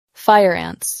Fire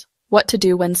ants. What to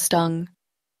do when stung.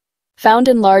 Found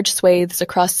in large swathes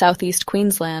across southeast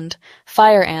Queensland,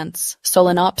 fire ants,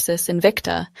 Solenopsis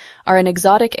invicta, are an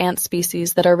exotic ant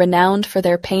species that are renowned for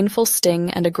their painful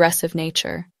sting and aggressive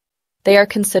nature. They are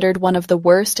considered one of the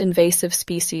worst invasive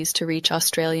species to reach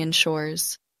Australian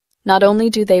shores. Not only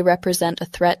do they represent a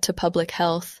threat to public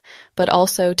health, but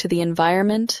also to the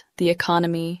environment, the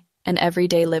economy, and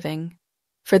everyday living.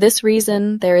 For this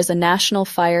reason, there is a national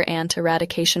fire ant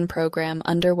eradication program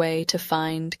underway to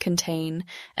find, contain,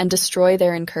 and destroy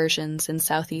their incursions in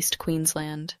southeast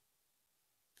Queensland.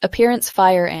 Appearance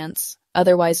fire ants,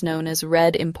 otherwise known as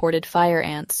red imported fire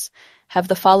ants, have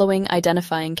the following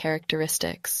identifying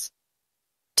characteristics.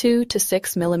 2 to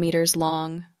 6 millimeters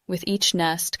long, with each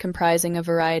nest comprising a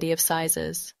variety of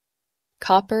sizes.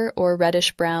 Copper or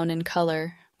reddish-brown in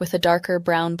color, with a darker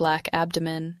brown-black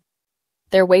abdomen.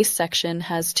 Their waist section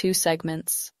has 2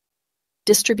 segments.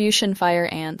 Distribution fire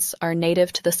ants are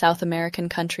native to the South American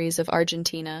countries of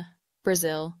Argentina,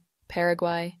 Brazil,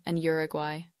 Paraguay, and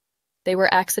Uruguay. They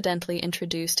were accidentally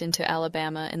introduced into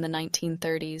Alabama in the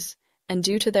 1930s, and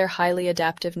due to their highly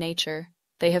adaptive nature,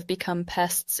 they have become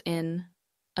pests in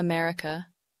America,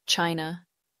 China,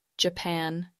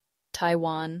 Japan,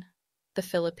 Taiwan, the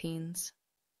Philippines.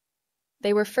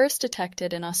 They were first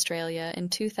detected in Australia in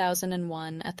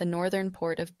 2001 at the northern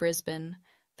port of Brisbane,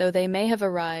 though they may have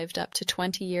arrived up to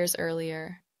 20 years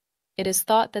earlier. It is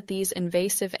thought that these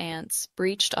invasive ants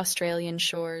breached Australian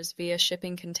shores via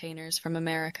shipping containers from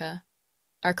America.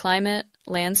 Our climate,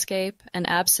 landscape, and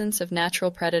absence of natural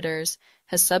predators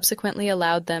has subsequently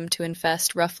allowed them to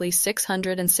infest roughly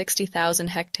 660,000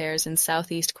 hectares in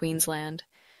southeast Queensland,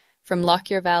 from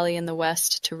Lockyer Valley in the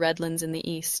west to Redlands in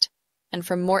the east, and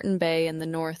from Moreton Bay in the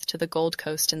north to the Gold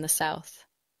Coast in the south.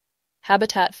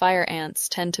 Habitat fire ants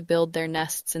tend to build their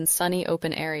nests in sunny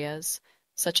open areas,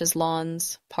 such as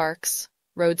lawns, parks,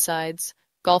 roadsides,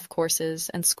 golf courses,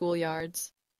 and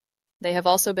schoolyards. They have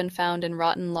also been found in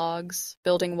rotten logs,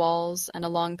 building walls, and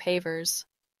along pavers.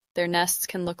 Their nests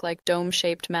can look like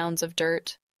dome-shaped mounds of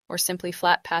dirt, or simply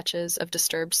flat patches of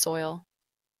disturbed soil.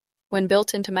 When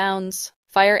built into mounds,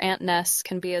 fire ant nests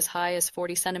can be as high as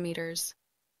 40 centimeters.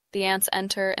 The ants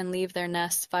enter and leave their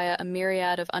nests via a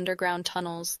myriad of underground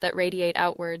tunnels that radiate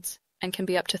outwards and can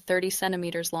be up to 30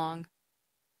 centimeters long.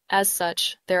 As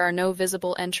such, there are no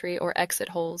visible entry or exit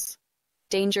holes.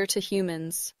 Danger to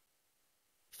humans.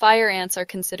 Fire ants are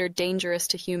considered dangerous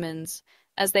to humans,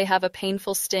 as they have a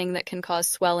painful sting that can cause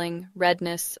swelling,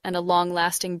 redness, and a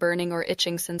long-lasting burning or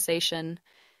itching sensation.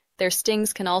 Their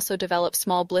stings can also develop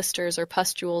small blisters or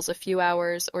pustules a few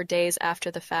hours or days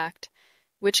after the fact,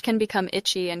 which can become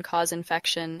itchy and cause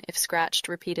infection if scratched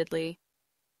repeatedly.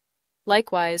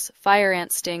 Likewise, fire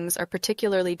ant stings are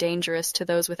particularly dangerous to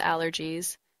those with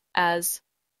allergies, as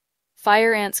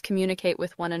fire ants communicate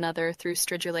with one another through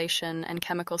stridulation and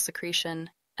chemical secretion,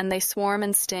 and they swarm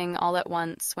and sting all at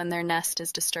once when their nest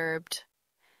is disturbed.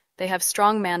 They have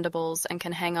strong mandibles and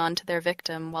can hang on to their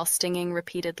victim while stinging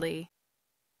repeatedly.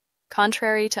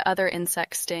 Contrary to other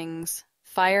insect stings,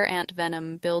 fire ant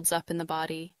venom builds up in the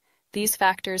body. These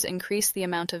factors increase the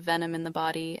amount of venom in the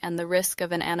body and the risk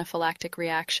of an anaphylactic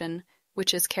reaction,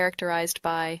 which is characterized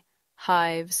by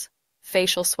hives,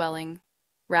 facial swelling,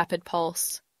 rapid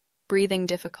pulse, breathing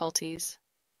difficulties,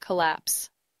 collapse.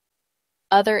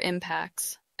 Other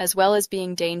impacts, as well as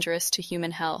being dangerous to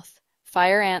human health,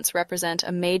 fire ants represent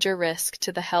a major risk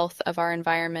to the health of our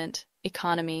environment,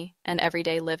 economy, and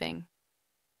everyday living.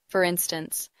 For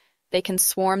instance, they can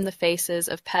swarm the faces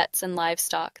of pets and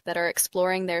livestock that are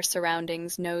exploring their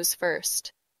surroundings nose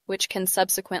first, which can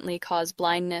subsequently cause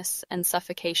blindness and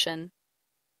suffocation.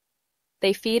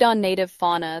 They feed on native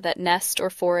fauna that nest or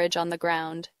forage on the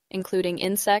ground, including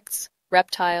insects,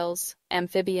 reptiles,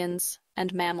 amphibians,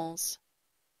 and mammals.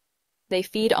 They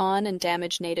feed on and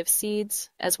damage native seeds,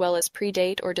 as well as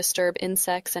predate or disturb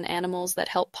insects and animals that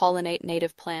help pollinate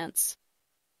native plants.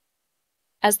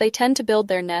 As they tend to build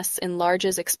their nests in large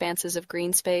expanses of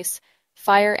green space,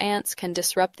 fire ants can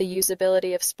disrupt the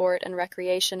usability of sport and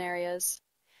recreation areas.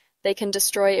 They can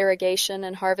destroy irrigation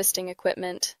and harvesting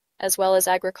equipment, as well as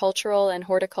agricultural and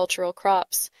horticultural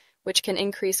crops, which can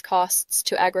increase costs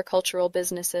to agricultural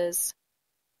businesses.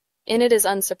 It is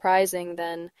unsurprising,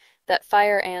 then, that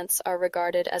fire ants are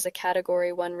regarded as a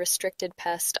Category 1 restricted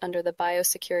pest under the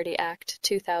Biosecurity Act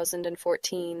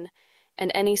 2014, and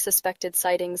any suspected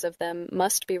sightings of them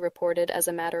must be reported as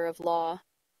a matter of law.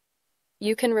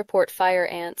 You can report fire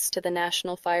ants to the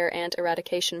National Fire Ant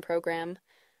Eradication Program,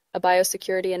 a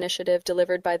biosecurity initiative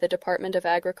delivered by the Department of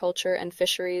Agriculture and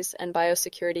Fisheries and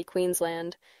Biosecurity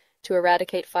Queensland to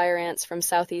eradicate fire ants from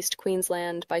southeast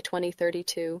Queensland by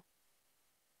 2032.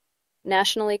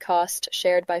 Nationally cost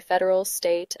shared by federal,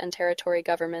 state, and territory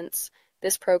governments,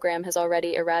 this program has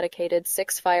already eradicated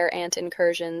 6 fire ant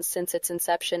incursions since its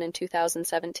inception in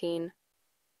 2017.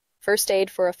 First aid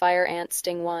for a fire ant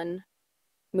sting 1.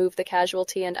 Move the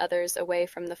casualty and others away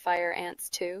from the fire ants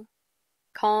 2.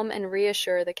 Calm and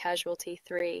reassure the casualty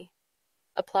 3.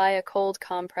 Apply a cold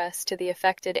compress to the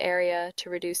affected area to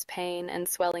reduce pain and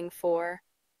swelling 4.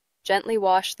 Gently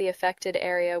wash the affected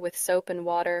area with soap and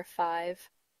water 5.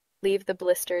 Leave the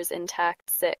blisters intact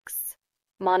 6.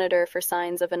 Monitor for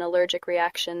signs of an allergic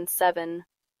reaction 7.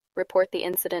 Report the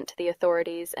incident to the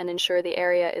authorities and ensure the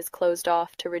area is closed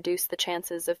off to reduce the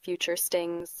chances of future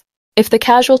stings. If the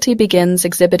casualty begins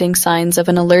exhibiting signs of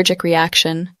an allergic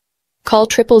reaction, call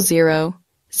 000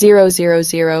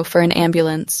 for an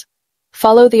ambulance.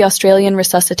 Follow the Australian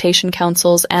Resuscitation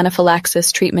Council's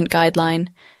anaphylaxis treatment guideline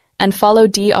and follow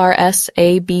DRS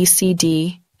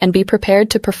ABCD and be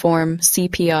prepared to perform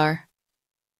CPR.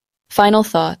 Final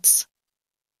thoughts.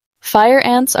 Fire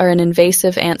ants are an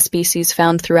invasive ant species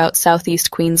found throughout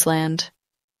southeast Queensland.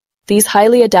 These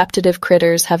highly adaptive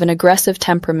critters have an aggressive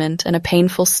temperament and a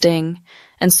painful sting,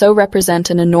 and so represent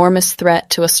an enormous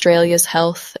threat to Australia's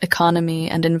health, economy,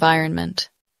 and environment.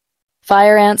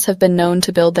 Fire ants have been known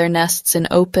to build their nests in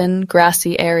open,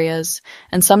 grassy areas,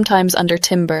 and sometimes under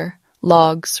timber,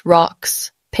 logs,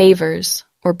 rocks, pavers,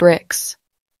 or bricks.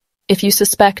 If you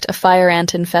suspect a fire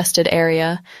ant-infested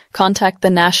area, contact the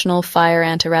National Fire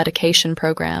Ant Eradication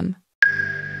Program,